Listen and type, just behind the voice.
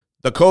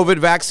The COVID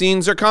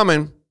vaccines are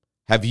coming.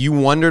 Have you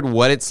wondered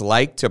what it's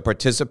like to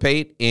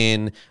participate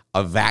in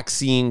a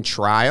vaccine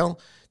trial,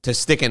 to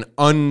stick an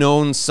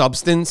unknown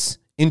substance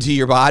into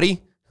your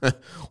body?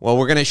 Well,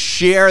 we're going to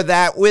share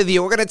that with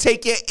you. We're going to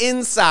take you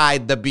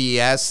inside the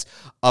BS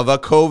of a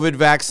COVID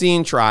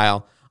vaccine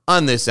trial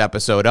on this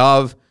episode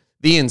of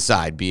the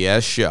Inside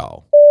BS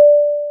Show.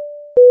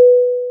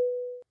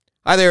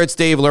 Hi there, it's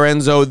Dave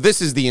Lorenzo.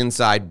 This is the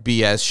Inside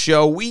BS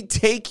Show. We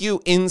take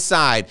you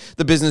inside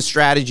the business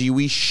strategy.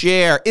 We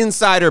share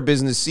insider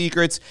business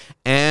secrets,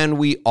 and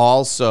we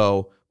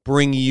also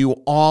bring you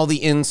all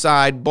the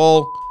inside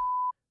bull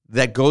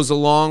that goes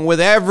along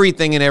with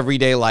everything in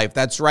everyday life.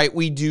 That's right,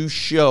 we do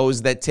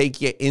shows that take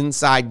you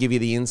inside, give you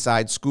the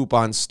inside scoop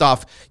on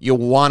stuff you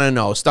want to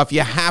know, stuff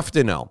you have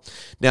to know.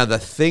 Now, the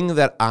thing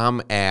that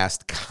I'm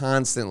asked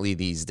constantly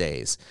these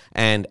days,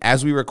 and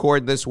as we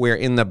record this, we're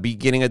in the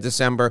beginning of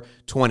December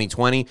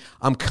 2020,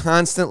 I'm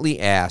constantly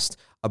asked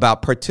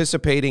about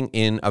participating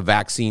in a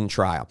vaccine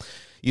trial.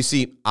 You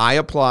see, I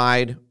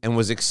applied and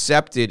was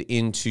accepted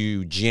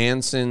into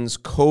Janssen's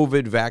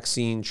COVID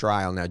vaccine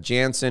trial. Now,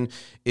 Janssen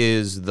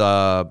is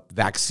the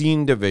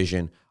vaccine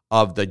division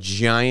of the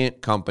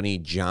giant company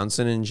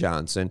Johnson &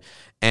 Johnson,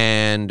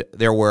 and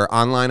there were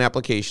online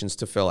applications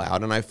to fill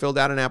out, and I filled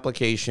out an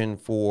application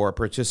for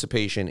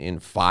participation in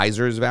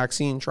Pfizer's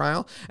vaccine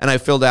trial, and I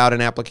filled out an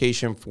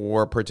application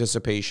for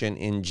participation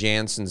in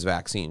Janssen's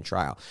vaccine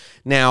trial.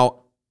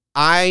 Now,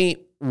 I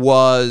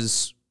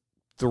was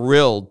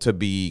thrilled to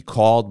be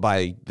called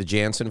by the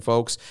Janssen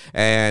folks,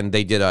 and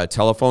they did a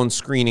telephone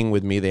screening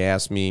with me. They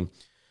asked me,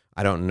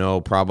 I don't know,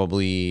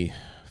 probably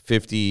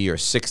 50 or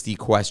 60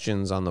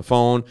 questions on the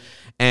phone.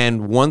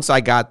 And once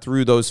I got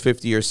through those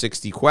 50 or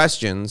 60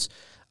 questions,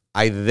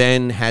 I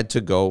then had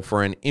to go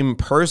for an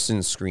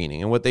in-person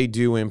screening. And what they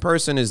do in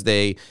person is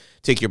they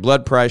take your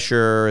blood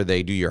pressure,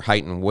 they do your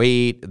height and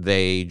weight,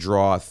 they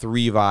draw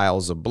 3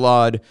 vials of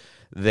blood.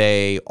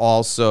 They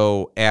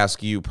also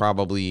ask you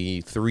probably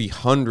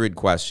 300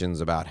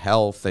 questions about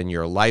health and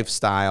your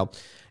lifestyle.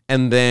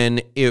 And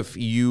then if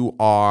you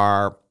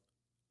are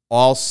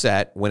all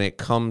set when it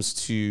comes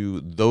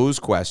to those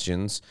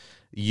questions,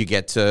 you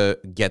get to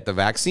get the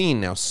vaccine.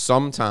 Now,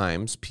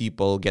 sometimes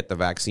people get the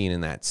vaccine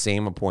in that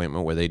same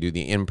appointment where they do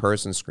the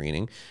in-person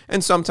screening,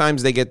 and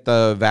sometimes they get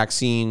the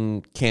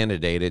vaccine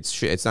candidate.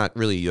 It's not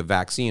really a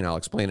vaccine. I'll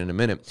explain in a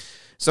minute.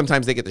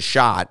 Sometimes they get the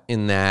shot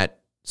in that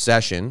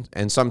session,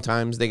 and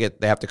sometimes they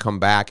have to come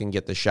back and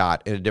get the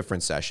shot in a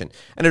different session.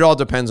 And it all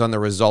depends on the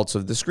results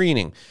of the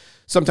screening.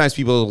 Sometimes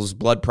people's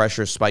blood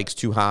pressure spikes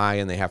too high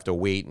and they have to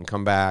wait and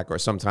come back, or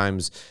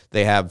sometimes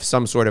they have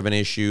some sort of an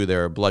issue,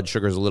 their blood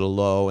sugar's a little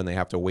low and they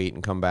have to wait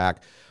and come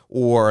back,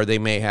 or they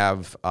may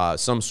have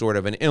some sort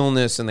of an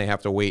illness and they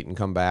have to wait and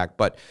come back.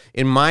 But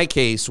in my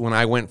case, when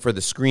I went for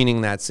the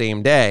screening that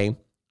same day,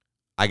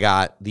 I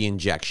got the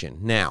injection.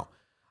 Now,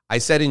 I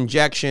said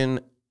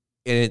injection,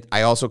 and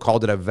I also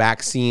called it a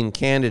vaccine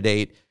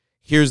candidate.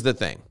 Here's the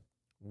thing.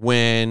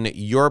 When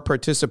you're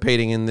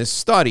participating in this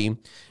study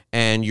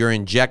and you're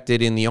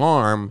injected in the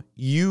arm,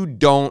 you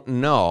don't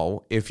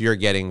know if you're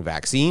getting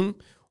vaccine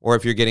or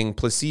if you're getting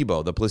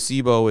placebo. The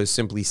placebo is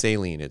simply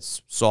saline.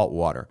 It's salt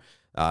water,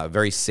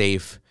 very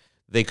safe.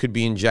 They could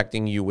be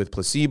injecting you with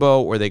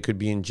placebo, or they could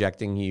be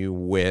injecting you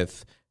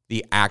with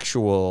the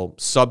actual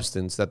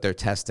substance that they're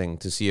testing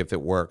to see if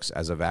it works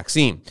as a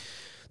vaccine.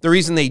 The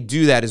reason they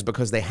do that is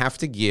because they have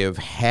to give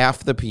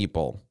half the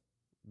people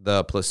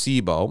the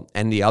placebo,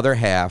 and the other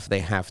half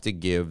they have to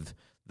give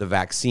the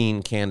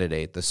vaccine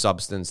candidate, the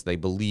substance they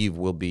believe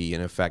will be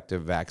an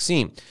effective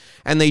vaccine.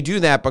 And they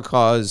do that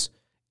because,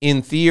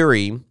 in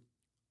theory,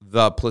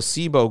 the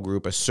placebo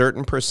group, a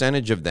certain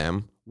percentage of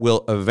them,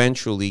 will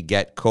eventually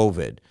get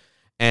COVID.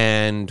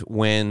 And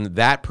when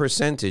that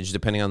percentage,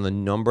 depending on the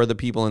number of the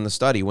people in the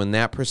study, when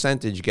that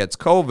percentage gets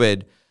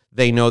COVID,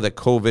 they know that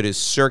COVID is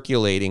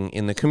circulating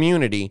in the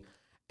community,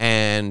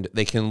 and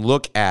they can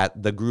look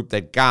at the group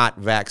that got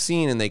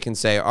vaccine and they can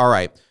say, all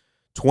right,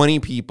 20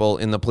 people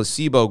in the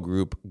placebo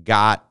group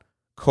got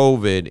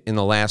COVID in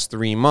the last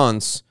 3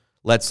 months.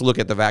 Let's look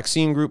at the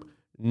vaccine group.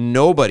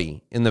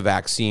 Nobody in the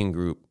vaccine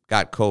group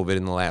got COVID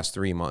in the last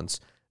 3 months.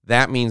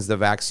 That means the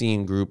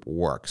vaccine group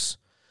works.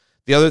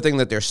 The other thing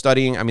that they're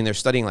studying, they're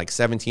studying like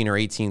 17 or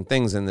 18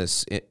 things in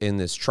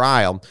this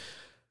trial.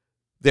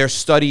 They're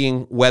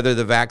studying whether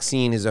the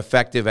vaccine is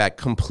effective at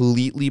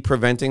completely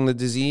preventing the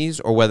disease,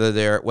 or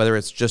whether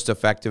it's just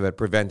effective at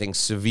preventing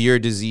severe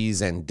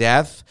disease and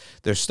death.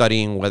 They're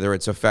studying whether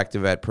it's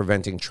effective at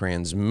preventing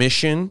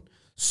transmission.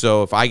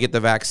 So if I get the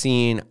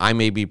vaccine, I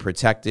may be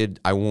protected.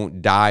 I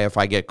won't die if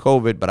I get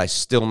COVID, but I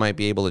still might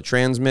be able to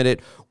transmit it,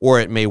 or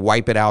it may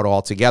wipe it out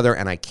altogether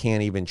and I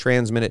can't even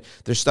transmit it.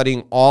 They're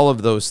studying all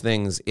of those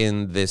things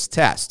in this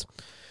test.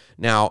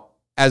 Now,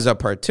 as a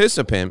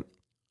participant,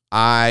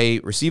 I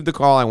received the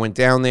call. I went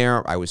down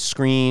there. I was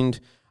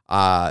screened.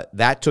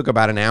 That took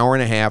about an hour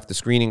and a half, the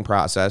screening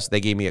process. They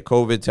gave me a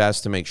COVID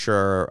test to make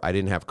sure I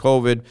didn't have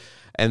COVID.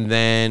 And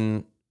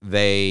then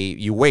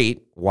you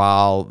wait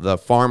while the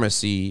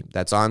pharmacy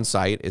that's on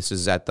site, this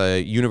is at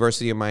the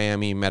University of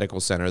Miami Medical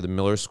Center, the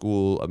Miller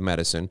School of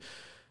Medicine.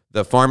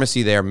 The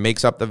pharmacy there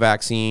makes up the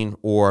vaccine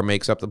or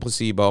makes up the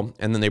placebo,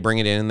 and then they bring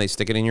it in and they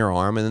stick it in your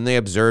arm, and then they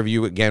observe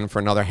you again for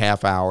another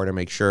half hour to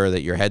make sure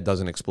that your head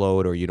doesn't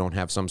explode or you don't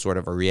have some sort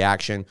of a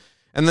reaction,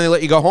 and then they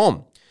let you go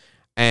home.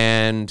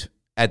 And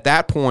at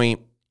that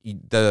point,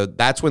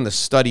 that's when the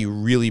study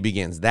really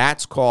begins.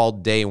 That's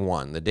called day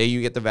one. The day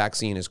you get the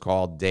vaccine is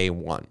called day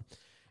one.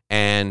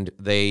 And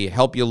they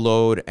help you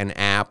load an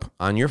app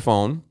on your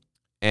phone,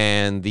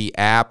 and the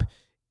app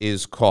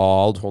is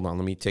called, hold on,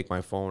 let me take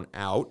my phone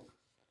out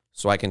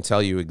so I can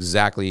tell you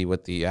exactly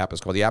what the app is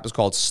called. The app is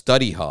called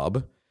Study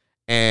Hub,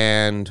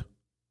 and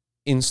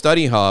in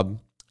Study Hub,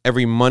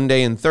 every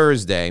Monday and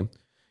Thursday,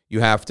 you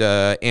have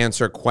to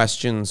answer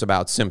questions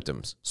about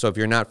symptoms. So if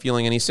you're not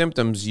feeling any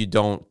symptoms, you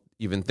don't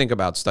even think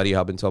about Study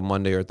Hub until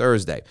Monday or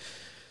Thursday.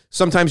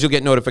 Sometimes you'll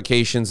get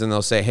notifications and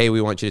they'll say, hey, we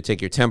want you to take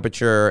your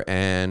temperature,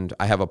 and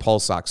I have a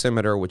pulse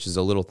oximeter, which is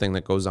a little thing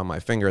that goes on my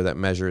finger that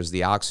measures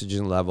the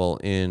oxygen level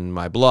in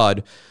my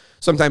blood.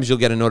 Sometimes you'll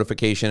get a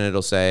notification and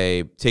it'll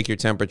say, take your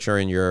temperature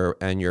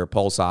and your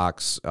pulse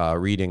ox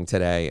reading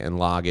today and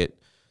log it.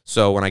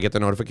 So when I get the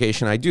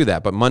notification, I do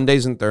that. But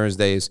Mondays and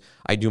Thursdays,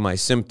 I do my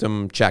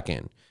symptom check-in.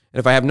 And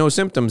if I have no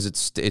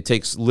symptoms, it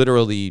takes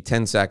literally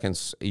 10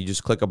 seconds. You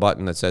just click a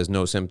button that says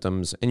no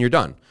symptoms and you're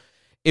done.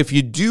 If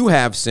you do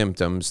have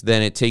symptoms,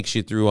 then it takes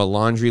you through a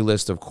laundry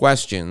list of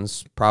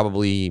questions,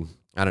 probably,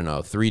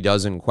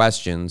 36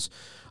 questions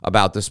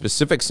about the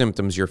specific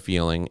symptoms you're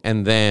feeling.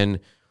 And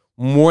then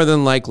more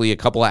than likely a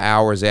couple of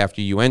hours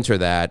after you enter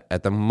that,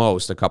 at the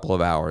most a couple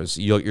of hours,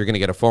 you're going to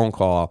get a phone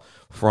call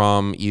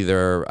from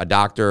either a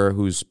doctor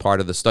who's part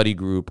of the study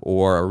group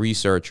or a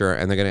researcher,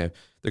 and they're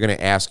going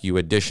to ask you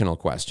additional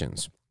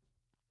questions.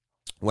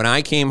 When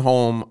I came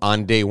home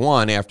on day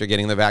one after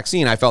getting the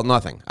vaccine, I felt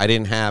nothing. I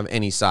didn't have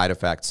any side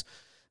effects.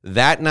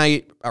 That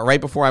night,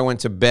 right before I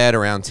went to bed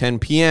around 10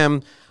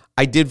 p.m.,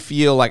 I did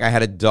feel like I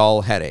had a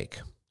dull headache.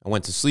 I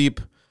went to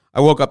sleep.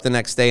 I woke up the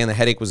next day and the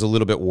headache was a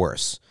little bit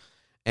worse.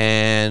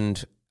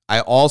 And I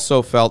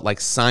also felt like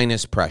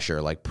sinus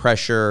pressure, like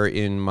pressure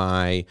in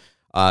my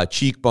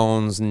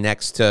cheekbones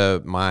next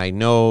to my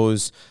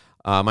nose.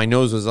 My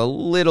nose was a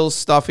little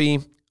stuffy.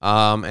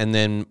 And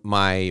then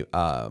my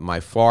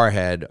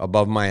forehead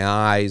above my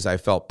eyes, I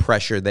felt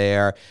pressure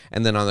there.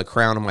 And then on the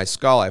crown of my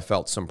skull, I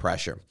felt some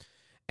pressure.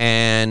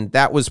 And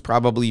that was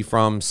probably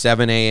from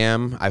 7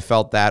 a.m. I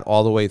felt that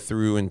all the way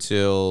through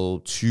until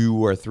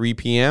 2 or 3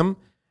 p.m.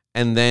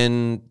 And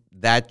then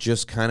that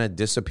just kind of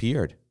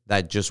disappeared.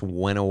 That just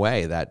went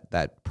away,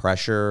 that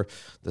pressure,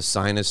 the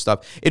sinus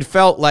stuff. It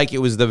felt like it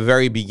was the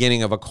very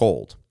beginning of a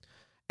cold.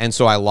 And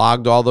so I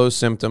logged all those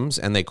symptoms,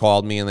 and they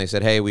called me and they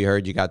said, hey, we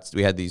heard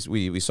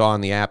we saw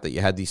on the app that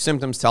you had these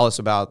symptoms. Tell us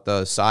about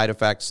the side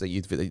effects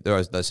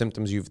the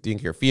symptoms you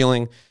think you're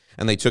feeling.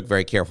 And they took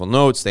very careful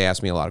notes. They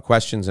asked me a lot of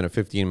questions in a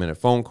 15-minute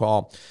phone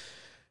call.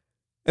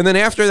 And then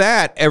after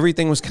that,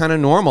 everything was kind of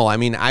normal. I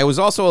mean, I was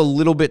also a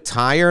little bit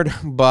tired,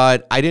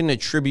 but I didn't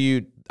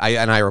attribute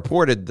I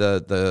reported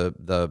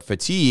the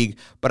fatigue,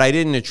 but I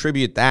didn't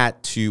attribute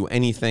that to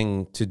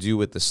anything to do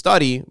with the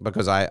study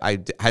because I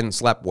hadn't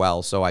slept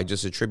well, so I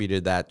just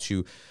attributed that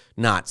to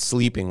not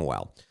sleeping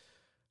well.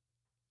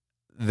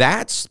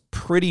 That's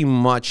pretty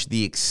much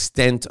the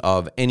extent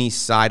of any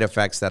side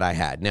effects that I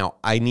had. Now,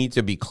 I need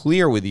to be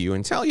clear with you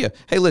and tell you,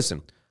 hey,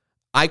 listen,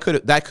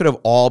 that could have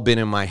all been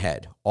in my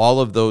head. All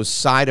of those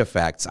side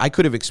effects, I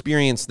could have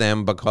experienced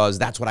them because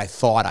that's what I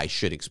thought I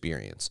should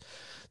experience.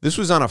 This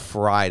was on a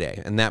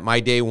Friday, and that my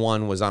day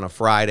one was on a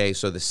Friday,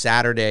 so the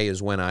Saturday is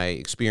when I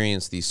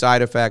experienced these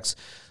side effects.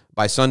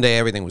 By Sunday,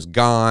 everything was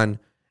gone,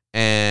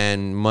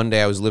 and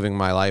Monday I was living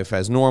my life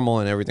as normal,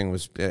 and everything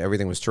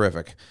was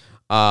terrific.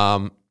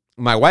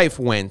 My wife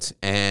went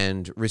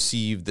and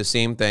received the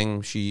same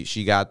thing. She's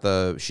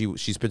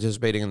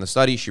participating in the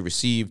study. She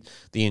received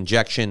the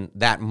injection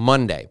that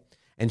Monday,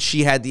 and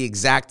she had the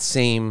exact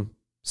same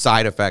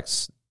side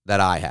effects that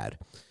I had.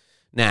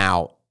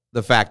 Now,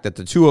 the fact that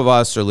the two of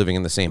us are living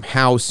in the same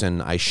house and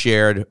I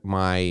shared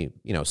my,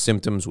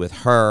 symptoms with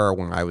her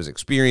when I was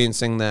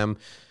experiencing them,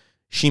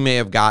 she may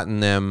have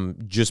gotten them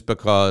just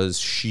because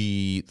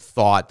she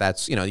thought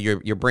that's,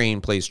 your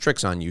brain plays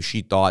tricks on you.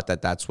 She thought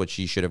that that's what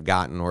she should have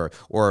gotten or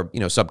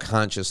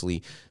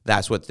subconsciously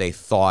that's what they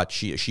thought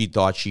she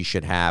thought she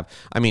should have.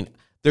 I mean,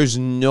 there's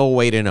no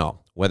way to know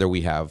whether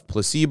we have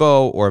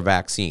placebo or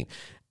vaccine.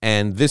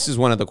 And this is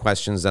one of the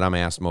questions that I'm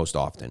asked most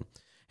often.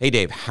 Hey,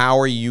 Dave, how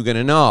are you going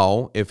to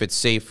know if it's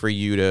safe for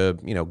you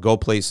to, go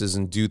places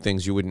and do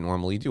things you wouldn't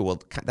normally do?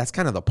 Well, that's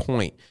kind of the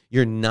point.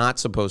 You're not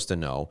supposed to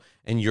know,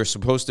 and you're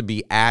supposed to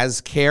be as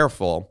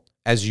careful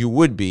as you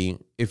would be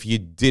if you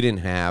didn't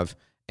have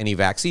any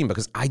vaccine,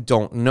 because I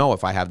don't know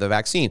if I have the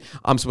vaccine.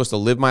 I'm supposed to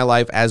live my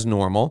life as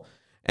normal,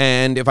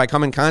 and if I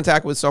come in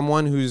contact with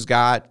someone who's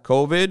got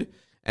COVID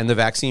and the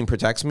vaccine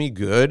protects me,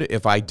 good.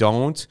 If I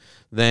don't,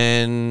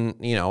 then,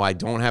 I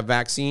don't have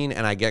vaccine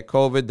and I get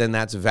COVID, then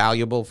that's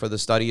valuable for the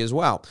study as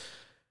well.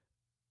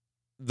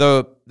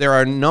 there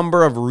are a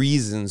number of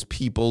reasons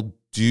people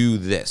do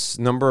this,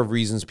 number of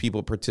reasons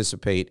people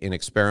participate in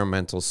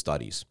experimental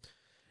studies.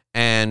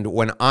 And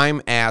when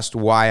I'm asked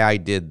why I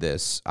did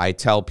this, I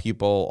tell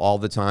people all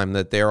the time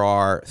that there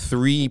are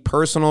 3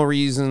 personal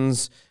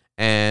reasons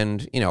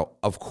and,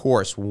 of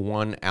course,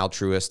 1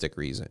 altruistic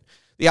reason.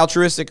 The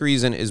altruistic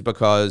reason is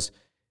because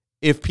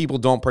if people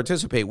don't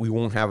participate, we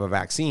won't have a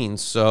vaccine.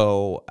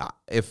 So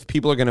if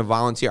people are going to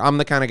volunteer, I'm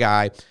the kind of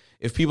guy,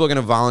 if people are going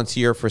to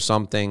volunteer for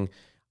something,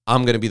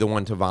 I'm going to be the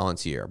one to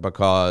volunteer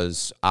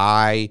because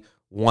I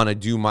want to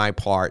do my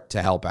part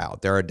to help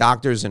out. There are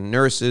doctors and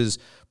nurses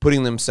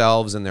putting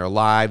themselves and their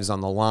lives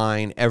on the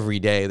line every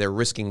day. They're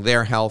risking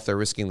their health. They're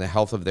risking the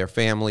health of their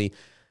family.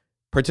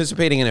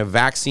 Participating in a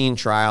vaccine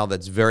trial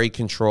that's very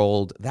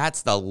controlled,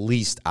 that's the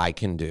least I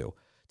can do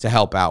to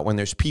help out when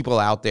there's people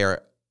out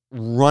there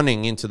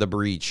running into the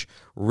breach,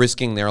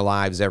 risking their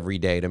lives every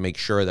day to make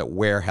sure that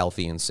we're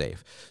healthy and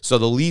safe. So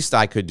the least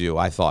I could do,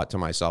 I thought to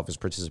myself, is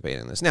participate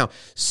in this. Now,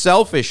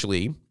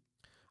 selfishly,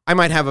 I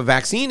might have a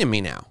vaccine in me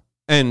now.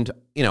 And,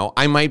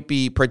 I might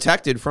be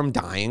protected from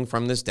dying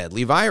from this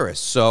deadly virus.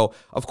 So,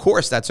 of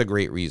course, that's a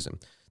great reason.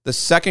 The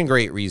second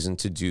great reason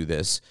to do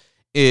this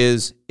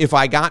is if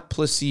I got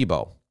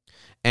placebo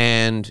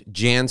and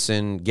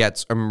Janssen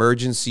gets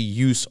emergency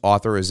use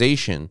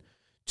authorization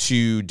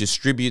to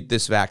distribute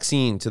this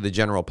vaccine to the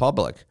general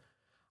public,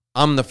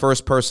 I'm the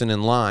first person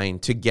in line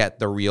to get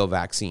the real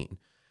vaccine.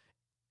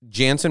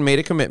 Janssen made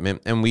a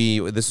commitment, and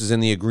this is in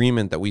the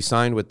agreement that we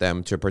signed with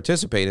them to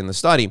participate in the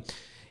study.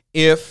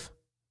 If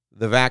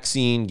the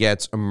vaccine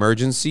gets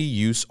emergency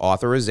use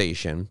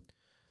authorization,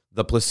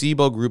 the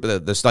placebo group,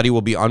 the study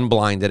will be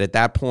unblinded. At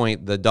that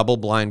point, the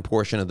double-blind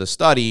portion of the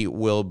study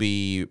will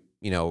be,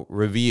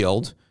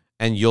 revealed,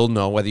 and you'll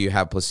know whether you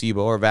have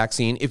placebo or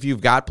vaccine. If you've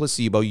got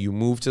placebo, you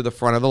move to the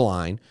front of the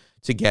line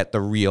to get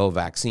the real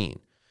vaccine.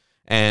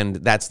 And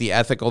that's the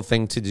ethical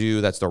thing to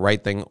do. That's the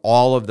right thing.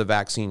 All of the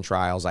vaccine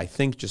trials, I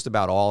think just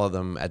about all of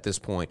them at this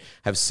point,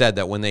 have said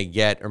that when they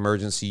get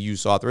emergency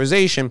use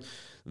authorization,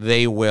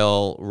 they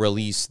will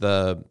release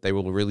the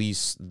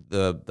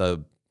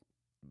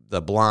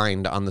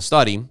blind on the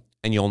study,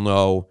 and you'll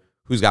know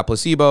who's got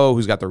placebo,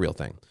 who's got the real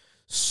thing.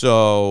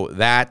 So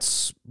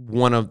that's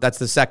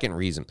the second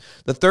reason.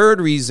 The third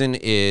reason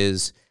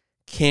is,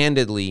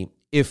 candidly,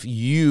 if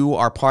you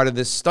are part of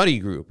this study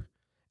group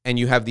and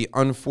you have the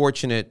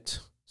unfortunate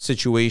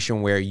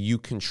situation where you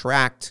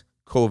contract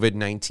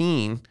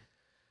COVID-19,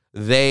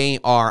 they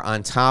are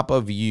on top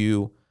of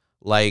you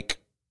like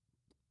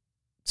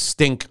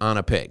stink on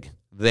a pig.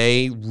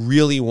 They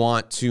really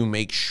want to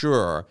make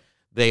sure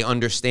they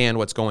understand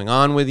what's going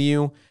on with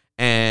you,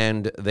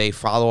 and they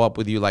follow up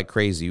with you like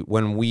crazy.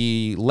 When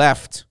we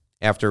left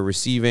after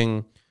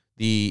receiving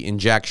the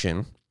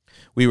injection,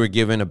 we were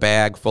given a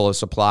bag full of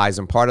supplies,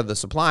 and part of the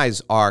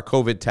supplies are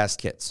COVID test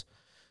kits.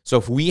 So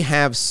if we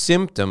have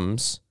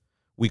symptoms,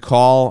 we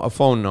call a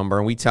phone number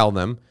and we tell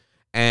them,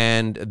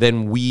 and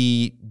then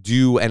we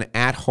do an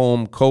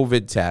at-home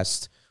COVID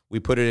test. We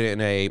put it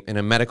in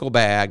a medical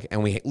bag,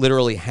 and we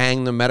literally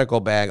hang the medical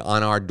bag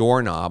on our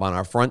doorknob, on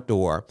our front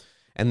door,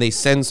 and they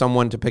send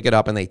someone to pick it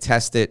up and they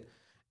test it.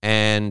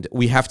 And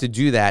we have to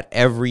do that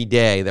every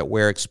day that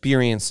we're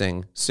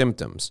experiencing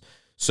symptoms.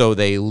 So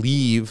they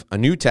leave a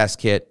new test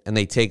kit and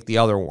they take the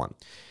other one.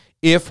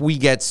 If we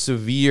get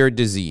severe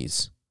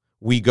disease,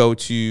 we go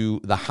to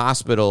the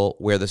hospital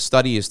where the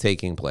study is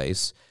taking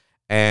place.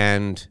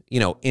 And,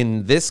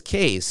 in this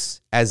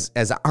case, as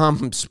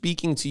I'm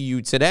speaking to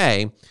you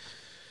today,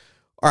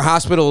 our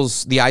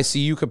hospitals, the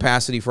ICU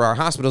capacity for our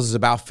hospitals is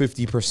about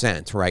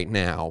 50% right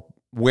now.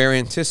 We're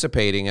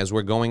anticipating, as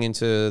we're going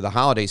into the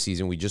holiday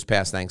season, we just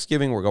passed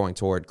Thanksgiving, we're going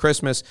toward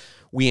Christmas,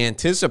 we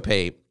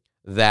anticipate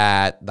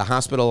that the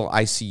hospital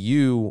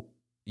ICU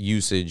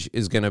usage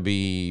is going to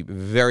be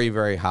very,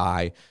 very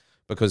high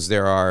because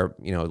there are,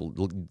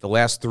 the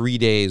last 3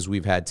 days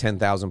we've had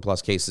 10,000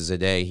 plus cases a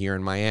day here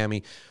in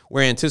Miami.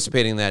 We're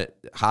anticipating that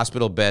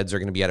hospital beds are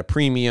going to be at a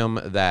premium,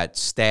 that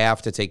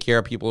staff to take care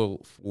of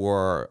people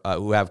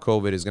who have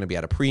COVID is going to be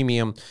at a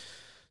premium.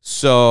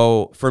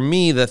 So for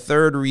me, the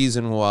third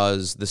reason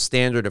was the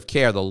standard of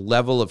care, the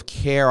level of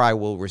care I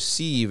will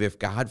receive if,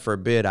 God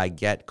forbid, I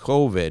get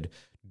COVID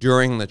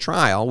during the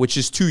trial, which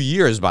is 2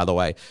 years, by the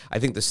way. I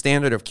think the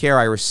standard of care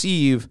I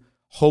receive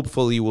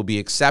hopefully will be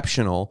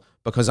exceptional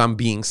because I'm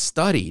being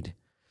studied.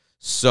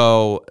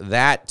 So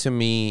that to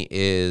me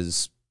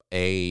is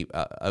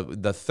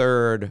the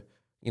third,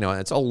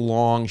 it's a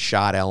long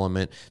shot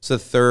element. It's the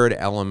third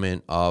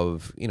element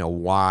of,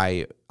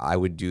 why I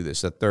would do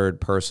this, a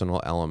third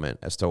personal element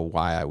as to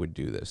why I would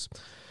do this.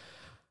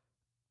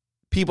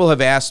 People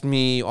have asked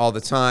me all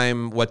the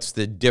time, what's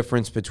the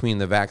difference between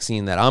the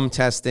vaccine that I'm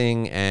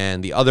testing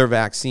and the other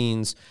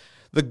vaccines?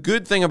 The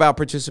good thing about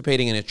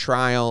participating in a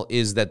trial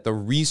is that the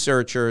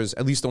researchers,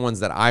 at least the ones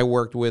that I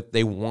worked with,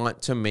 they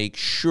want to make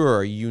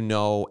sure you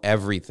know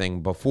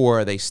everything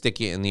before they stick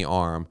you in the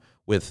arm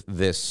with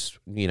this,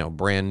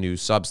 brand new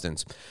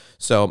substance.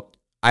 So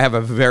I have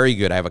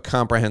a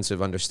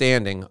comprehensive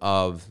understanding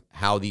of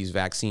how these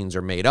vaccines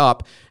are made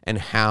up and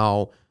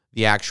how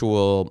the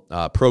actual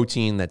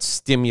protein that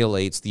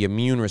stimulates the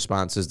immune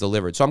response is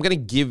delivered. So I'm going to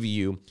give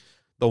you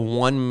the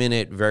 1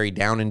 minute, very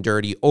down and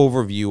dirty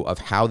overview of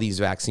how these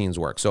vaccines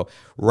work. So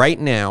right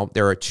now,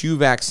 there are 2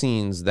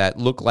 vaccines that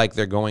look like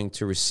they're going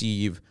to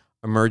receive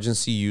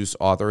emergency use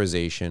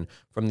authorization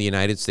from the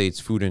United States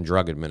Food and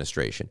Drug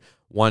Administration.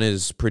 One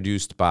is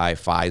produced by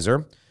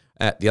Pfizer.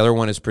 The other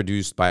one is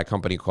produced by a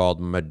company called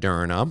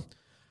Moderna.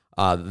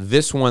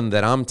 This one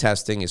that I'm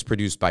testing is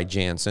produced by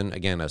Janssen,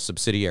 again, a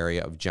subsidiary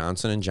of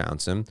Johnson &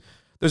 Johnson.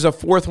 There's a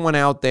 4th one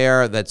out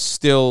there that's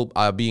still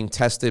being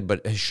tested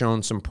but has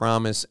shown some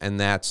promise, and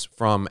that's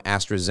from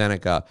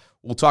AstraZeneca.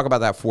 We'll talk about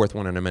that 4th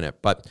one in a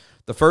minute. But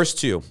the first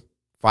 2,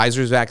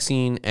 Pfizer's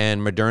vaccine and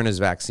Moderna's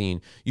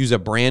vaccine, use a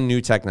brand new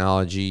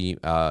technology,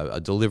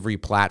 a delivery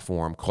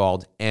platform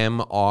called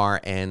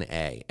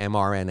mRNA.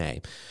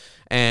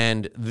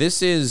 And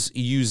this is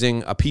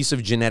using a piece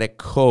of genetic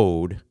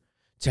code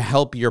to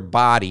help your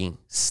body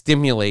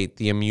stimulate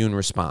the immune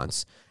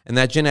response. And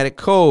that genetic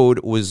code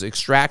was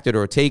extracted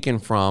or taken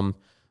from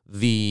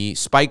the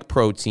spike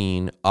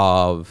protein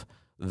of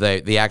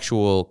the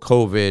actual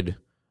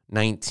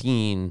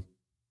COVID-19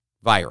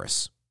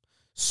 virus.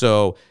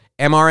 So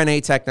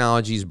mRNA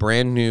technology is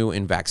brand new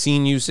in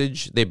vaccine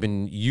usage. They've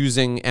been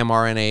using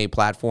mRNA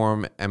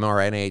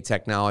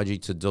technology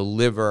to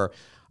deliver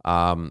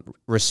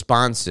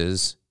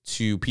responses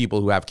to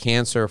people who have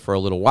cancer for a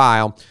little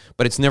while,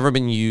 but it's never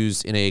been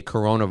used in a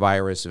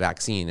coronavirus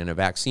vaccine, in a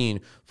vaccine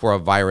for a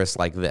virus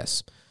like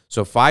this.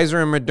 So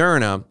Pfizer and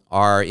Moderna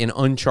are in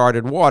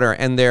uncharted water,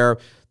 and their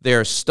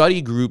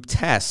study group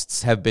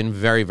tests have been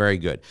very, very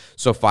good.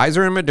 So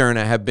Pfizer and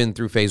Moderna have been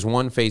through phase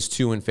 1, phase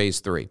 2, and phase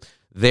 3.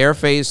 Their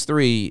phase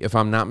 3, if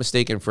I'm not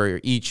mistaken, for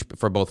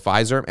both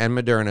Pfizer and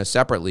Moderna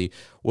separately,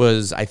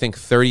 was, I think,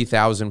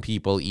 30,000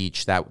 people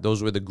each.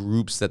 Those were the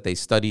groups that they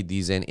studied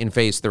these in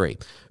phase 3.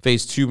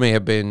 Phase 2 may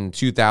have been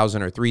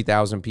 2,000 or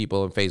 3,000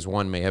 people, and phase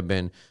 1 may have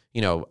been,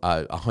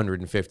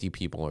 150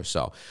 people or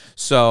so.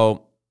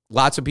 So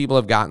lots of people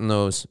have gotten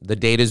those. The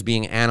data is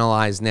being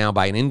analyzed now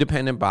by an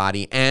independent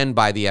body and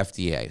by the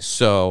FDA.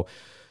 So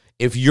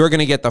if you're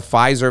going to get the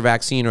Pfizer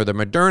vaccine or the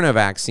Moderna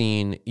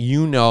vaccine,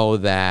 you know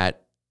that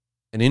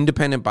an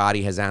independent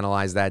body has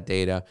analyzed that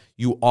data.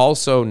 You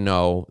also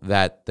know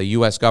that the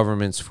U.S.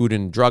 government's Food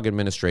and Drug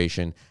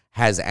Administration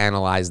has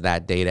analyzed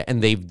that data,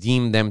 and they've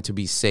deemed them to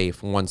be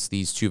safe once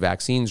these 2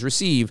 vaccines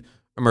receive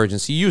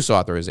emergency use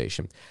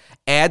authorization.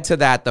 Add to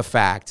that the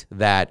fact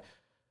that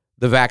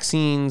the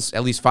vaccines,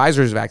 at least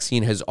Pfizer's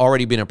vaccine, has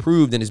already been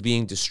approved and is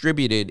being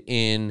distributed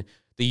in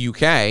the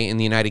UK, in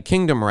the United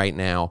Kingdom right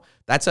now.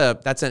 That's a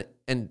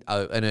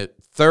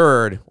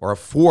 3rd or a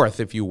 4th,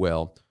 if you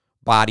will,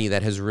 body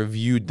that has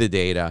reviewed the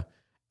data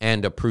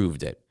and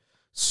approved it.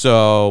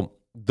 So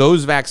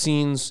those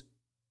vaccines,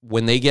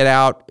 when they get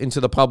out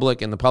into the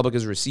public and the public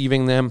is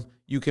receiving them,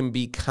 you can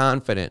be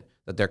confident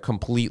that they're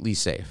completely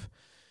safe.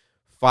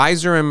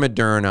 Pfizer and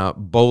Moderna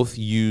both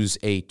use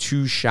a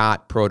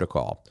 2-shot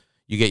protocol.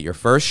 You get your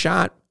first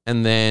shot,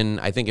 and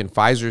then I think in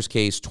Pfizer's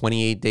case,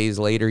 28 days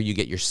later, you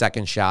get your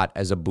second shot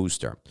as a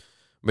booster.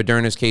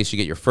 Moderna's case, you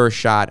get your first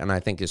shot, and I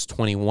think it's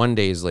 21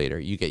 days later,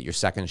 you get your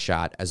second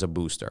shot as a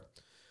booster.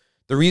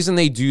 The reason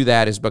they do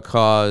that is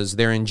because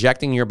they're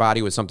injecting your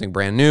body with something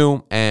brand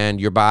new,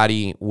 and your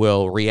body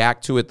will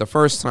react to it the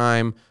first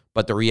time,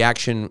 but the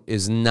reaction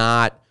is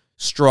not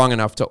strong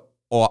enough to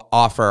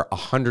offer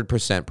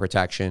 100%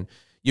 protection.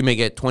 You may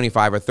get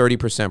 25 or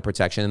 30%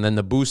 protection, and then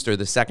the booster,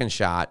 the second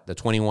shot, the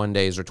 21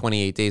 days or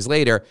 28 days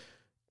later,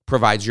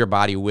 provides your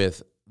body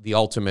with the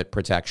ultimate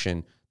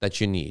protection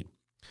that you need.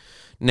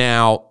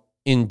 Now,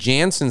 in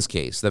Janssen's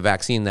case, the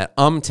vaccine that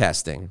I'm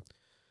testing,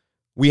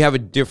 we have a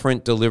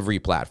different delivery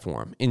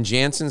platform. In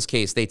Janssen's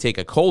case, they take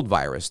a cold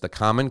virus, the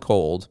common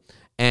cold,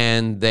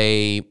 and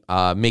they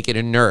make it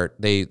inert.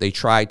 They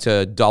try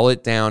to dull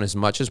it down as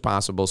much as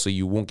possible so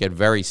you won't get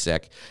very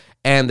sick.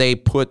 And they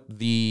put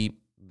the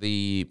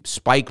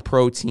spike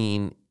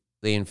protein,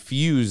 they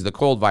infuse the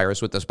cold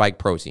virus with the spike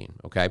protein,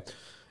 okay?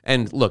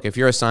 And look, if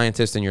you're a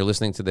scientist and you're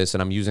listening to this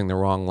and I'm using the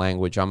wrong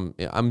language,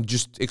 I'm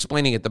just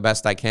explaining it the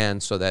best I can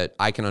so that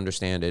I can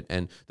understand it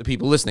and the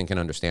people listening can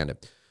understand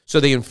it. So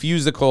they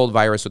infuse the cold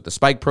virus with the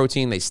spike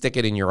protein, they stick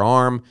it in your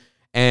arm,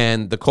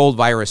 and the cold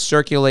virus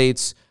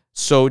circulates,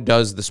 so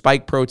does the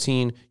spike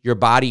protein. Your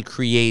body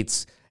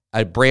creates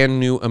a brand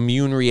new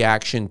immune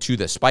reaction to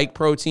the spike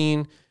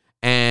protein,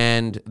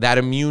 and that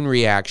immune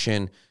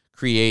reaction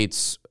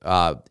creates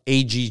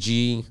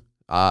AGG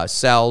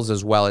cells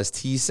as well as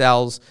T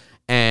cells,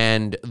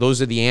 and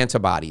those are the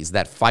antibodies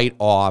that fight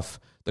off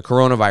the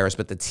coronavirus,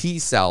 but the T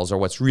cells are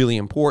what's really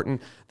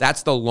important.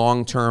 That's the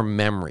long-term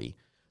memory.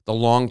 The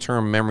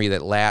long-term memory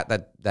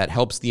that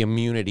helps the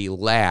immunity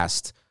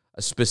last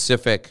a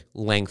specific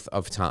length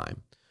of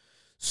time.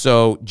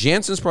 So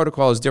Janssen's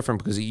protocol is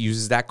different because it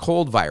uses that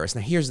cold virus.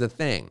 Now, here's the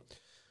thing.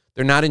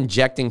 They're not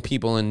injecting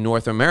people in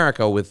North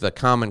America with the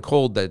common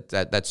cold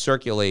that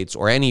circulates,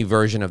 or any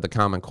version of the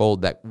common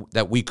cold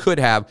that we could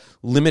have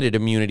limited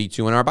immunity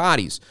to in our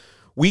bodies.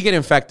 We get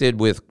infected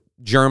with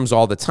germs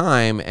all the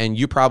time, and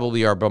you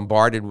probably are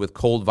bombarded with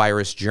cold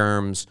virus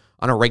germs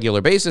on a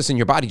regular basis, and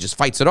your body just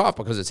fights it off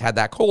because it's had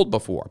that cold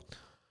before.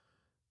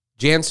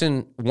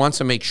 Janssen wants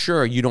to make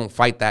sure you don't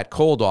fight that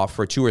cold off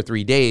for 2 or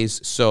 3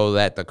 days so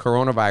that the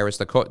coronavirus,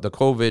 the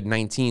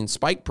COVID-19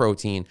 spike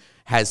protein,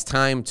 has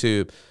time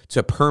to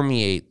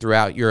permeate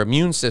throughout your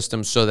immune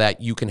system so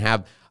that you can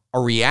have a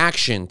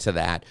reaction to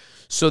that.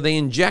 So they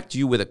inject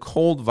you with a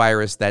cold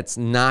virus that's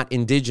not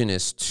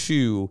indigenous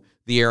to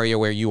the area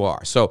where you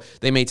are. So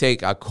they may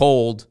take a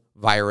cold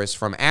virus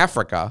from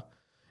Africa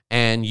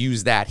and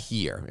use that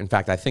here. In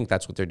fact, I think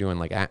that's what they're doing,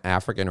 like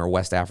African or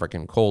West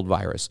African cold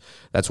virus.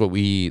 That's what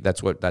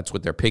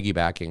they're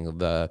piggybacking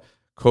the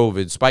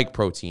COVID spike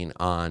protein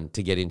on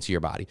to get into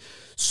your body.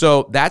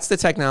 So that's the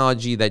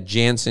technology that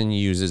Janssen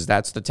uses.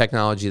 That's the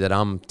technology that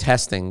I'm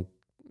testing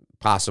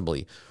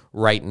possibly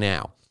right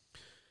now.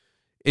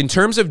 In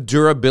terms of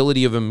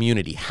durability of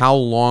immunity, how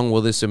long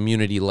will this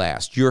immunity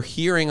last? You're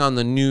hearing on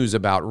the news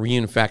about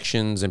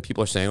reinfections, and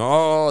people are saying,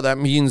 oh, that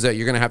means that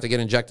you're going to have to get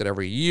injected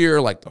every year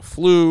like the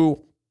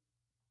flu.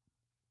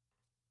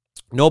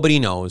 Nobody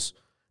knows.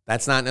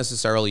 That's not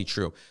necessarily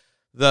true.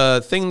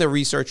 The thing the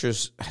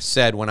researchers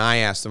said when I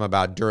asked them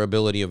about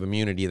durability of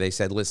immunity, they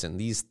said, listen,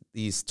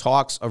 these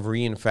talks of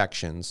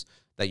reinfections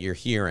that you're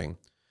hearing,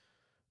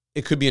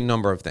 it could be a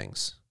number of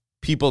things.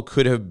 People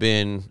could have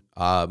been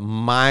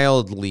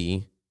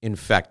mildly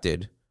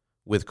infected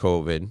with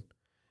COVID,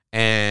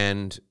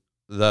 and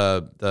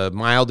the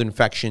mild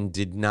infection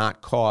did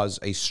not cause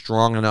a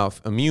strong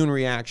enough immune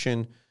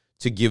reaction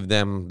to give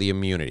them the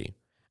immunity.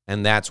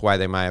 And that's why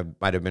they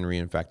might have been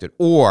reinfected.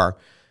 Or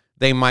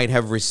they might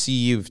have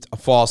received a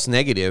false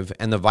negative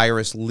and the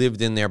virus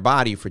lived in their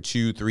body for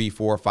 2, 3,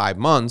 4, 5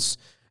 months.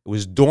 It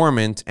was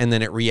dormant, and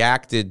then it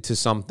reacted to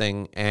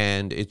something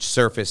and it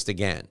surfaced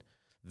again.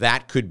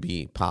 That could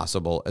be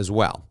possible as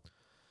well.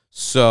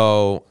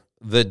 So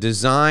the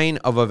design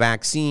of a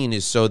vaccine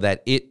is so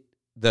that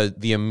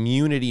the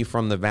immunity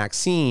from the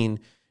vaccine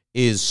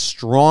is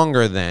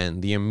stronger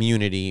than the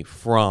immunity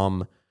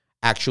from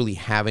actually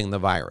having the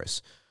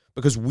virus.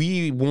 Because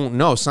we won't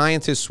know,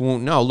 scientists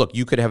won't know. Look,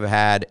 you could have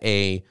had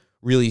a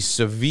really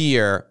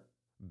severe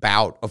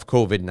bout of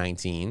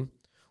COVID-19,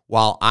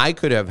 while I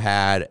could have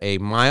had a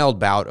mild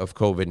bout of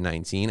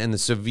COVID-19, and the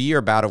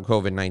severe bout of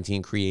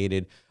COVID-19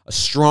 created a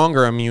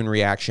stronger immune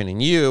reaction in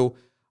you.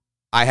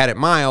 I had it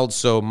mild,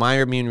 so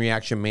my immune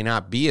reaction may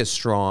not be as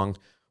strong.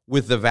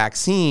 With the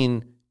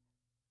vaccine,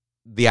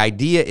 the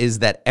idea is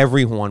that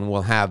everyone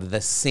will have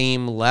the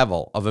same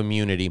level of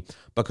immunity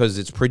because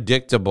it's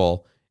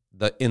predictable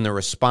in the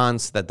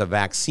response that the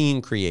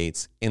vaccine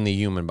creates in the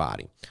human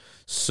body.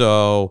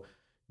 So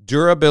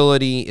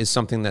durability is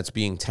something that's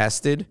being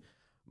tested.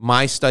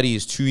 My study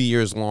is 2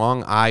 years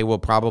long. I will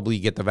probably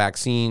get the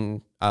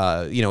vaccine.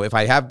 If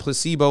I have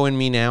placebo in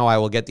me now, I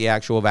will get the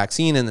actual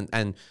vaccine,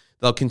 and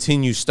they'll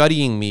continue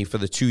studying me for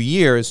the 2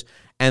 years,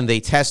 and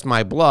they test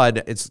my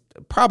blood. It's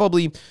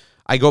probably,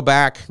 I go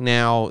back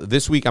now,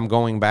 this week I'm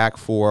going back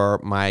for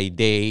my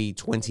day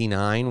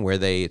 29,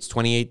 where it's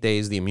 28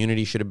 days, the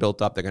immunity should have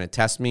built up. They're going to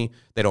test me.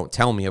 They don't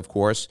tell me, of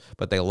course,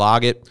 but they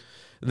log it.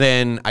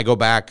 Then I go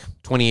back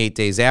 28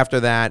 days after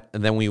that,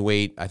 and then we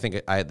wait. I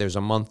think there's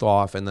a month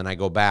off, and then I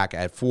go back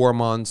at 4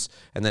 months,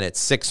 and then at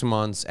 6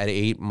 months, at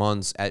 8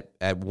 months,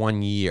 at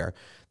 1 year.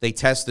 They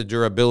test the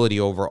durability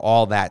over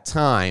all that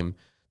time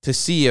to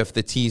see if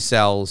the T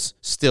cells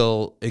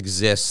still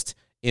exist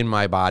in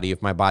my body, if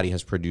my body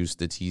has produced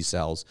the T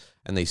cells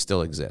and they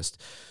still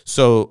exist.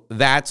 So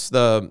that's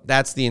the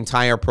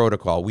entire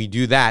protocol. We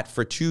do that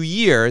for 2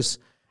 years,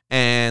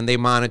 and they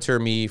monitor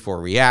me for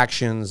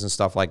reactions and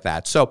stuff like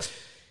that. So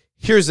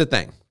here's the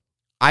thing.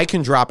 I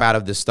can drop out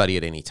of this study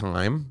at any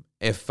time.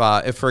 If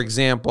for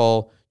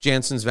example,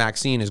 Janssen's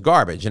vaccine is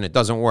garbage and it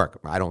doesn't work.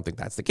 I don't think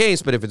that's the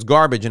case, but if it's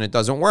garbage and it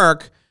doesn't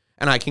work,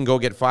 and I can go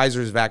get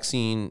Pfizer's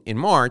vaccine in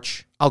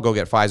March, I'll go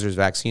get Pfizer's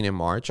vaccine in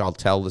March. I'll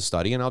tell the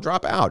study and I'll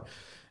drop out.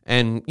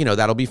 And,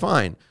 that'll be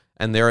fine.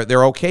 And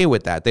they're okay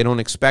with that. They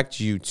don't expect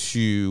you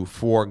to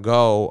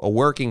forego a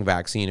working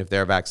vaccine if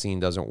their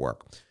vaccine doesn't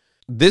work.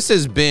 This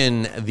has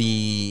been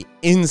the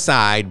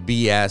inside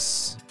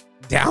BS,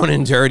 down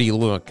and dirty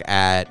look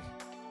at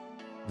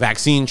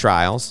vaccine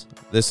trials.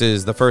 This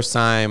is the first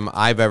time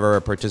I've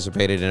ever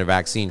participated in a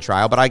vaccine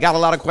trial, but I got a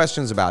lot of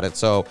questions about it,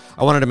 so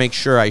I wanted to make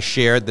sure I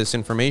shared this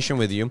information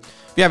with you.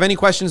 If you have any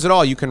questions at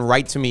all, you can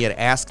write to me at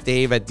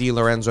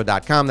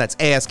askdave@dlorenzo.com. That's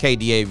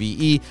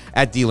ASKDAVE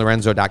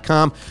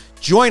 @dlorenzo.com.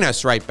 Join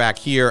us right back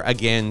here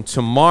again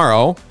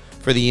tomorrow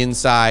for the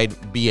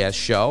Inside BS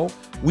show.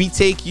 We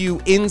take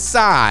you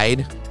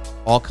inside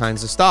all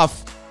kinds of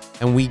stuff,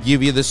 and we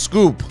give you the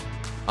scoop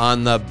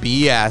on the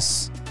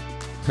BS.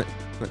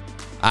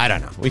 I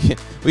don't know.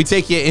 We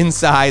take you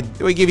inside.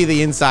 We give you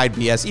the inside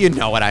BS. You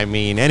know what I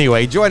mean.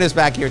 Anyway, join us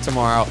back here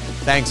tomorrow.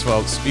 Thanks,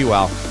 folks. Be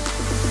well.